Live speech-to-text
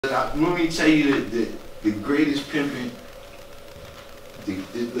Let me tell you the greatest pimping.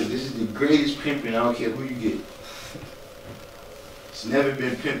 This is the greatest pimping. I don't care who you get. It's never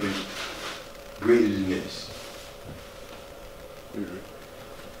been pimping greater than this.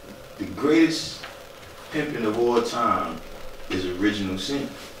 The greatest pimping of all time is original sin.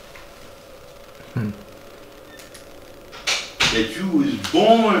 That you was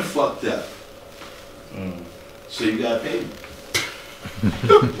born fucked up. So you gotta pay me.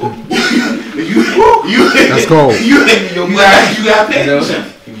 Let's go. You gotta pay me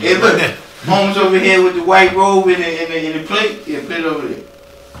something. Hey, look, Holmes over here with the white robe and the plate. Yeah, put it over there.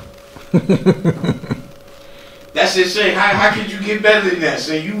 That's it, saying. How could you get better than that?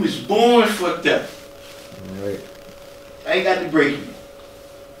 Saying you was born fucked up. Right. I ain't got to break you.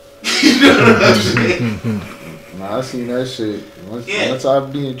 You know what I'm saying? Nah, I seen that shit. Once I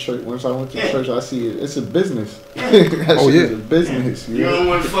be in church, once I went to church, I see it. It's a business. Yeah. That shit is a business. You don't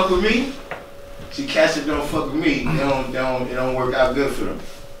want to fuck with me? See, cats that don't fuck with me, it don't work out good for them.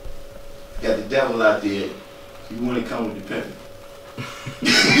 Got the devil out there. You want to come with the pimping.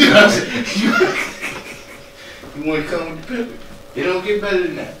 You know what I'm saying? You want to come with the pimping. They don't get better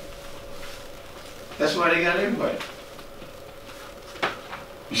than that. That's why they got everybody.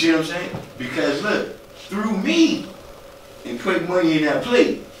 You see what I'm saying? Because look, through me and putting money in that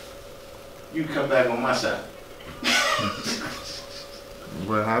plate, you come back on my side.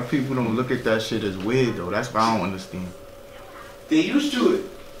 But how people don't look at that shit as weird though? That's what I don't understand. They used to it.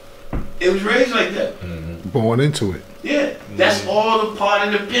 It was raised like that. Born into it. Yeah, that's all a part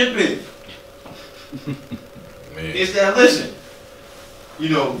of the pimping. It's that, listen, you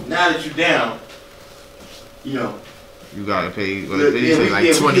know, now that you're down, you know, you gotta pay what look, they say, like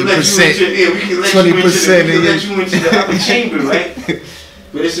 20%. We can let 20%. you into the upper chamber, right?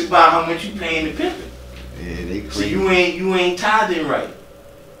 But it's about how much you paying the pimping. Yeah, they crazy. So you ain't tithing right.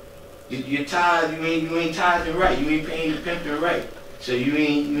 You're tithe, you ain't tithing right. You ain't paying the pimping right. So you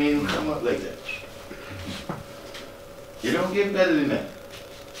ain't gonna come up like that. You don't get better than that.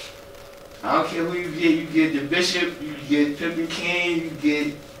 I don't care who you get. You get the bishop, you get Pimping King, you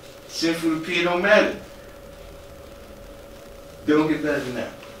get Sinful to P. It don't matter. They don't get better than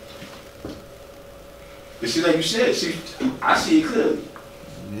that. But see, like you said, I see it clearly.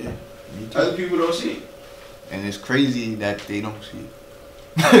 Yeah, me too. Other people don't see it. And it's crazy that they don't see it.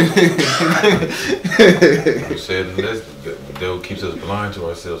 You said in this, the devil keeps us blind to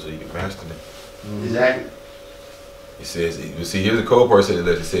ourselves so he can master it. Exactly. It says, you see, here's the cold part of the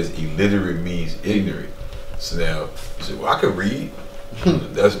lesson. It says, illiterate means ignorant. So now, you say, well, I can read.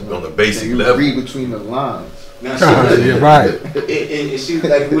 That's on the basic You level. read between the lines. Now, see, You're right. And see,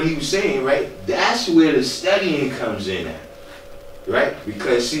 like what he was saying, right? That's where the studying comes in at, right?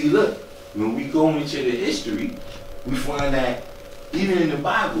 Because see, look, when we go into the history, we find that even in the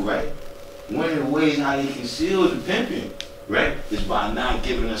Bible, right? One of the ways how they conceal the pimping, right, is by not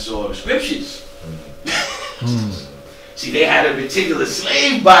giving us all the scriptures. See, they had a particular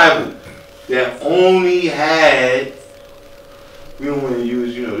slave Bible that only had, we don't want to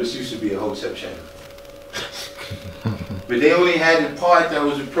use, you know, this used to be a hotel channel. But they only had the part that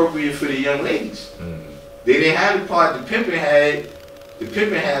was appropriate for the young ladies. They didn't have the part the pimping had. The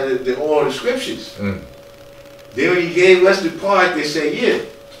pimping had all the scriptures. They only gave us the part that said, yeah,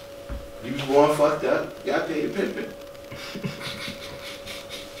 you was born fucked up, you gotta pay the pimping.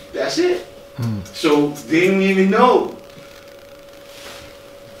 That's it. So they didn't even know.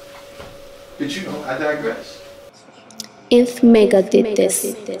 But you know, I digress. If Mecca did this.